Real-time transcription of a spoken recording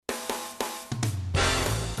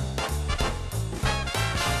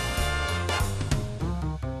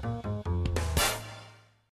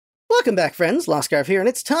Welcome back, friends. Lostscarf here, and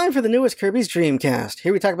it's time for the newest Kirby's Dreamcast.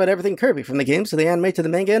 Here we talk about everything Kirby, from the games to the anime to the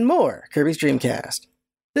manga and more. Kirby's Dreamcast.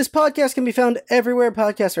 This podcast can be found everywhere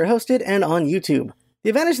podcasts are hosted and on YouTube. The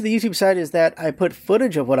advantage of the YouTube side is that I put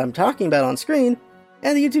footage of what I'm talking about on screen,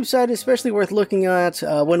 and the YouTube side is especially worth looking at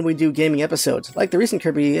when we do gaming episodes, like the recent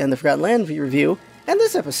Kirby and the Forgotten Land review, and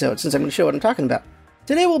this episode, since I'm going to show what I'm talking about.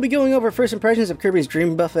 Today we'll be going over first impressions of Kirby's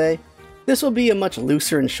Dream Buffet. This will be a much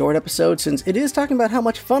looser and short episode, since it is talking about how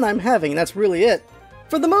much fun I'm having, and that's really it.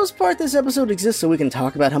 For the most part, this episode exists so we can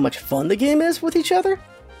talk about how much fun the game is with each other.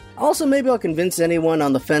 Also, maybe I'll convince anyone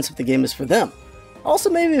on the fence if the game is for them.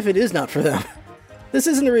 Also, maybe if it is not for them. This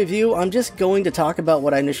isn't a review, I'm just going to talk about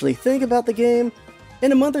what I initially think about the game.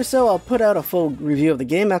 In a month or so, I'll put out a full review of the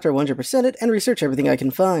game after 100% it and research everything I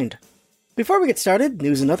can find. Before we get started,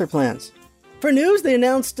 news and other plans. For news, they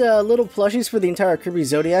announced little plushies for the entire Kirby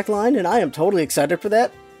Zodiac line, and I am totally excited for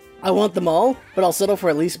that. I want them all, but I'll settle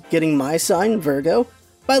for at least getting my sign, Virgo.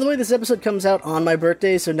 By the way, this episode comes out on my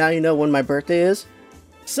birthday, so now you know when my birthday is.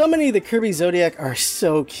 So many of the Kirby Zodiac are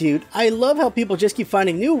so cute. I love how people just keep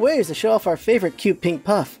finding new ways to show off our favorite cute pink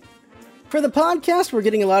puff. For the podcast, we're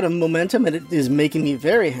getting a lot of momentum, and it is making me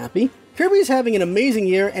very happy. Kirby is having an amazing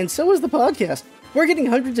year, and so is the podcast. We're getting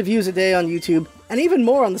hundreds of views a day on YouTube, and even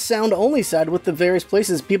more on the sound-only side with the various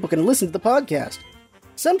places people can listen to the podcast.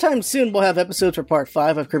 Sometime soon we'll have episodes for Part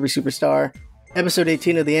 5 of Kirby Superstar, Episode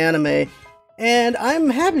 18 of the anime, and I'm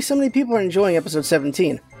happy so many people are enjoying Episode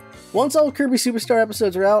 17. Once all Kirby Superstar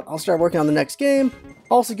episodes are out, I'll start working on the next game.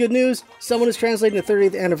 Also good news, someone is translating the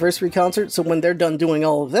 30th anniversary concert, so when they're done doing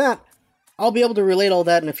all of that, I'll be able to relate all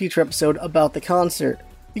that in a future episode about the concert,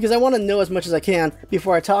 because I want to know as much as I can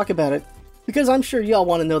before I talk about it, because I'm sure y'all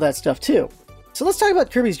want to know that stuff too. So let's talk about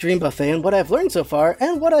Kirby's Dream Buffet and what I've learned so far,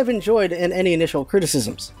 and what I've enjoyed and any initial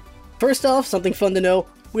criticisms. First off, something fun to know,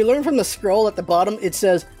 we learned from the scroll at the bottom, it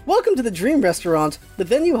says, "Welcome to the Dream Restaurant, the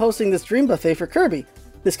venue hosting this Dream Buffet for Kirby.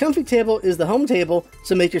 This comfy table is the home table,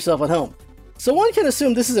 so make yourself at home." So one can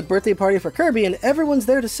assume this is a birthday party for Kirby and everyone's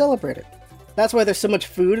there to celebrate it. That's why there's so much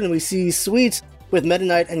food and we see sweets with Meta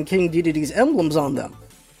Knight and King Dedede's emblems on them.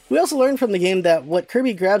 We also learned from the game that what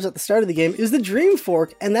Kirby grabs at the start of the game is the Dream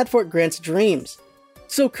Fork, and that fork grants dreams.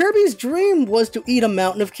 So Kirby's dream was to eat a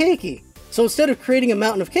mountain of keiki. So instead of creating a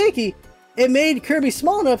mountain of keiki, it made Kirby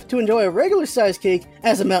small enough to enjoy a regular-sized cake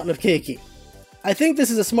as a mountain of keiki. I think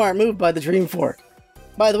this is a smart move by the Dream Fork.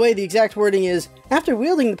 By the way, the exact wording is, after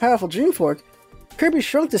wielding the powerful Dream Fork, Kirby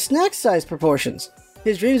shrunk to snack-sized proportions.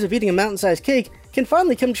 His dreams of eating a mountain-sized cake can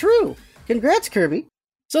finally come true. Congrats, Kirby!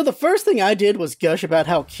 So the first thing I did was gush about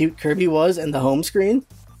how cute Kirby was in the home screen.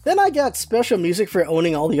 Then I got special music for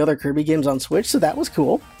owning all the other Kirby games on Switch, so that was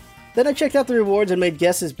cool. Then I checked out the rewards and made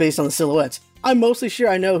guesses based on the silhouettes. I'm mostly sure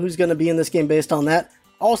I know who's going to be in this game based on that.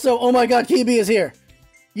 Also, oh my god, Kibi is here!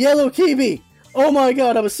 Yellow Kibi! Oh my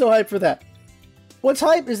god, I was so hyped for that. What's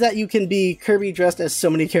hype is that you can be Kirby dressed as so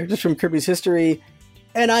many characters from Kirby's history,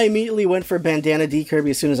 and I immediately went for Bandana D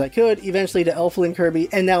Kirby as soon as I could, eventually to Elflin Kirby,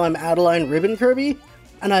 and now I'm Adeline Ribbon Kirby.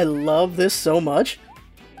 And I love this so much.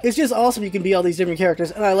 It's just awesome you can be all these different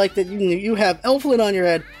characters, and I like that you have Elflin on your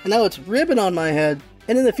head, and now it's Ribbon on my head,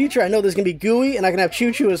 and in the future I know there's going to be Gooey, and I can have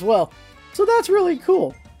Choo Choo as well. So that's really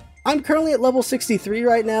cool. I'm currently at level 63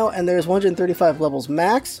 right now, and there's 135 levels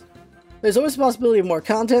max. There's always a possibility of more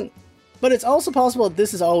content, but it's also possible that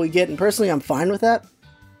this is all we get, and personally I'm fine with that.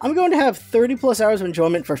 I'm going to have 30 plus hours of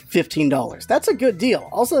enjoyment for $15. That's a good deal.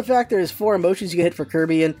 Also the fact there's 4 emotions you can hit for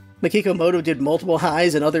Kirby, and Makiko Moto did multiple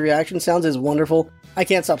highs and other reaction sounds is wonderful. I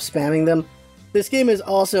can't stop spamming them. This game is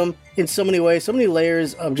awesome in so many ways, so many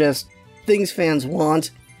layers of just things fans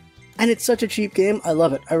want. And it's such a cheap game, I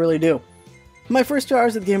love it, I really do. My first 2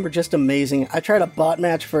 hours of the game were just amazing. I tried a bot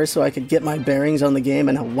match first so I could get my bearings on the game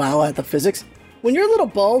and wow at the physics. When you're a little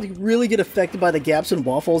bald, you really get affected by the gaps in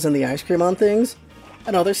waffles and the ice cream on things,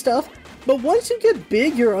 and other stuff. But once you get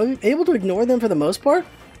big, you're able to ignore them for the most part.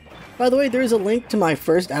 By the way, there is a link to my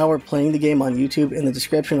first hour playing the game on YouTube in the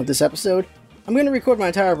description of this episode. I'm going to record my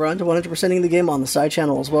entire run to 100%ing the game on the side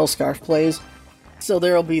channel as well, Scarf Plays, so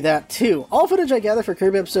there'll be that too. All footage I gather for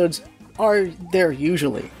Kirby episodes are there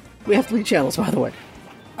usually. We have 3 channels, by the way.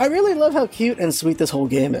 I really love how cute and sweet this whole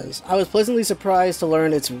game is. I was pleasantly surprised to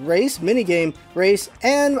learn it's race, minigame, race,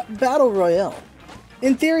 and battle royale.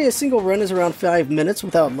 In theory, a single run is around 5 minutes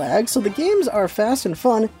without lag, so the games are fast and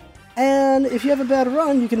fun, and if you have a bad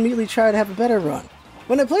run, you can immediately try to have a better run.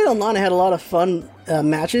 When I played online, I had a lot of fun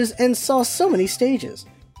matches and saw so many stages.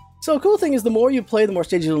 So a cool thing is the more you play, the more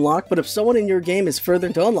stages you unlock, but if someone in your game is further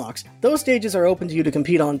into unlocks, those stages are open to you to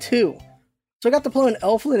compete on too. So I got to play on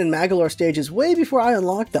Elflin and Magolor stages way before I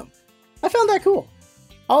unlocked them. I found that cool.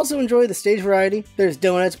 Also enjoy the stage variety. There's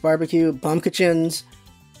donuts, barbecue, bumpkachins,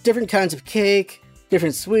 different kinds of cake,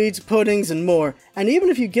 different sweets, puddings, and more. And even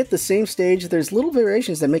if you get the same stage, there's little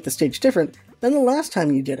variations that make the stage different than the last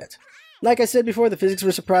time you did it. Like I said before, the physics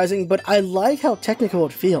were surprising, but I like how technical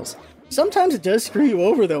it feels. Sometimes it does screw you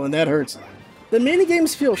over though, and that hurts. The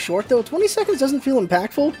minigames feel short though, 20 seconds doesn't feel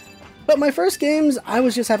impactful, but my first games, I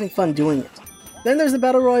was just having fun doing it. Then there's the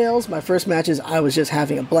Battle Royales. My first matches, I was just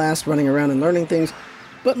having a blast running around and learning things.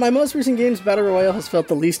 But my most recent games, Battle Royale has felt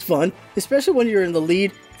the least fun, especially when you're in the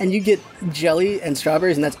lead and you get jelly and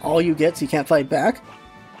strawberries and that's all you get, so you can't fight back.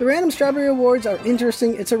 The random strawberry awards are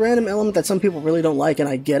interesting. It's a random element that some people really don't like, and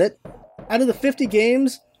I get it. Out of the 50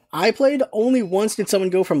 games I played, only once did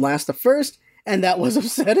someone go from last to first, and that was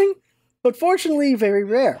upsetting, but fortunately very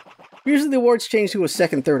rare. Usually the awards change to a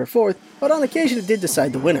second, third, or fourth, but on occasion it did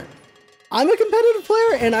decide the winner. I'm a competitive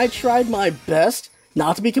player, and I tried my best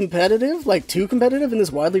not to be competitive, like too competitive in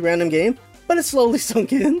this wildly random game, but it slowly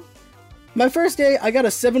sunk in. My first day, I got a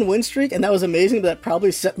 7-win streak, and that was amazing, but that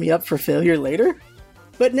probably set me up for failure later.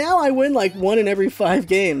 But now I win like 1 in every 5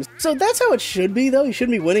 games. So that's how it should be, though. You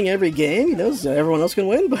shouldn't be winning every game, so everyone else can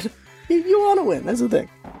win, but you want to win, that's the thing.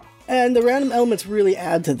 And the random elements really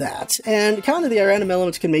add to that. And kind of the random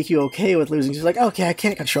elements can make you okay with losing. You're like, okay, I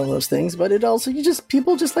can't control those things, but it also,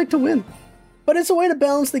 people just like to win. But it's a way to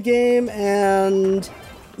balance the game, and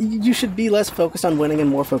you should be less focused on winning and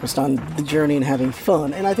more focused on the journey and having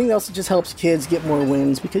fun. And I think that also just helps kids get more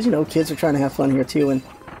wins, because, kids are trying to have fun here too, and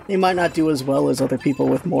they might not do as well as other people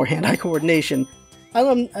with more hand-eye coordination. I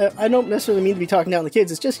don't necessarily mean to be talking down the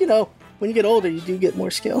kids, it's just, when you get older, you do get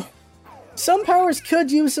more skill. Some powers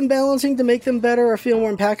could use some balancing to make them better or feel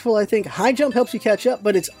more impactful, I think. High jump helps you catch up,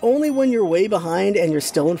 but it's only when you're way behind and you're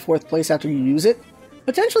still in 4th place after you use it.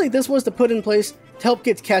 Potentially, this was to put in place to help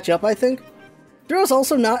kids catch up, I think. Throw is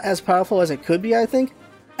also not as powerful as it could be, I think.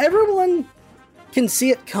 Everyone can see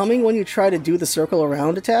it coming when you try to do the circle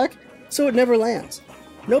around attack, so it never lands.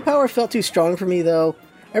 No power felt too strong for me, though.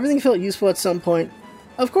 Everything felt useful at some point.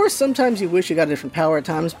 Of course, sometimes you wish you got a different power at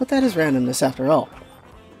times, but that is randomness after all.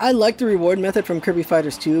 I like the reward method from Kirby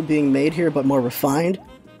Fighters 2 being made here, but more refined.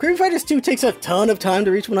 Kirby Fighters 2 takes a ton of time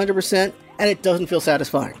to reach 100%, and it doesn't feel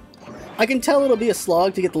satisfying. I can tell it'll be a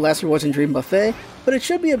slog to get the last rewards in Dream Buffet, but it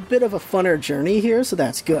should be a bit of a funner journey here, so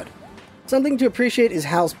that's good. Something to appreciate is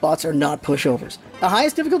how bots are not pushovers. The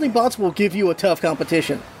highest difficulty bots will give you a tough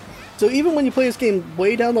competition. So even when you play this game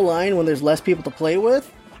way down the line when there's less people to play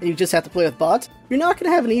with, and you just have to play with bots, you're not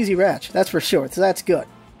going to have an easy match, that's for sure, so that's good.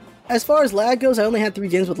 As far as lag goes, I only had 3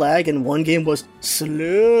 games with lag, and 1 game was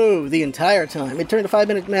slow the entire time. It turned a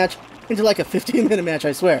 5-minute match into like a 15-minute match,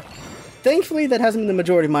 I swear. Thankfully, that hasn't been the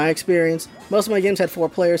majority of my experience. Most of my games had 4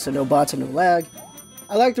 players, so no bots and no lag.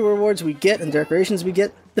 I like the rewards we get and decorations we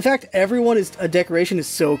get. The fact everyone is a decoration is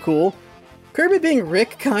so cool. Kirby being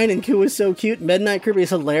Rick, kind, and Koo is so cute. Meta Knight Kirby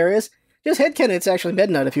is hilarious. Just headcanon it's actually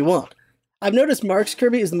Meta Knight if you want. I've noticed Mark's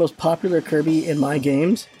Kirby is the most popular Kirby in my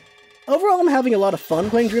games. Overall, I'm having a lot of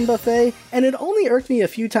fun playing Dream Buffet, and it only irked me a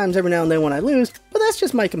few times every now and then when I lose, but that's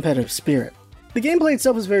just my competitive spirit. The gameplay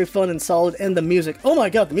itself is very fun and solid, and the music, oh my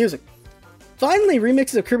god, the music! Finally,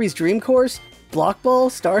 remixes of Kirby's Dream Course, Block Ball,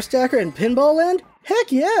 Star Stacker, and Pinball Land?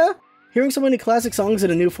 Heck yeah! Hearing so many classic songs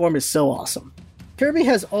in a new form is so awesome. Kirby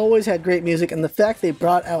has always had great music, and the fact they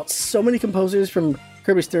brought out so many composers from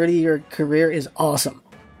Kirby's 30-year career is awesome.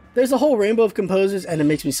 There's a whole rainbow of composers, and it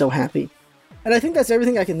makes me so happy. And I think that's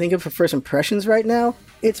everything I can think of for first impressions right now.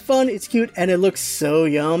 It's fun, it's cute, and it looks so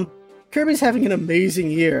yum. Kirby's having an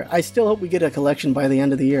amazing year. I still hope we get a collection by the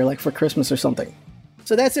end of the year, like for Christmas or something.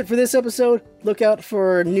 So that's it for this episode. Look out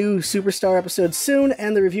for new Superstar episodes soon,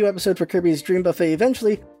 and the review episode for Kirby's Dream Buffet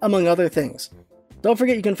eventually, among other things. Don't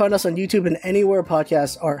forget you can find us on YouTube and anywhere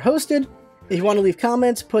podcasts are hosted. If you want to leave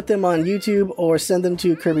comments, put them on YouTube or send them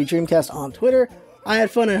to Kirby Dreamcast on Twitter. I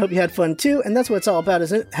had fun and I hope you had fun too, and that's what it's all about,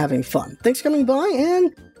 isn't it? Having fun. Thanks for coming by,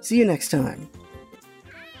 and see you next time.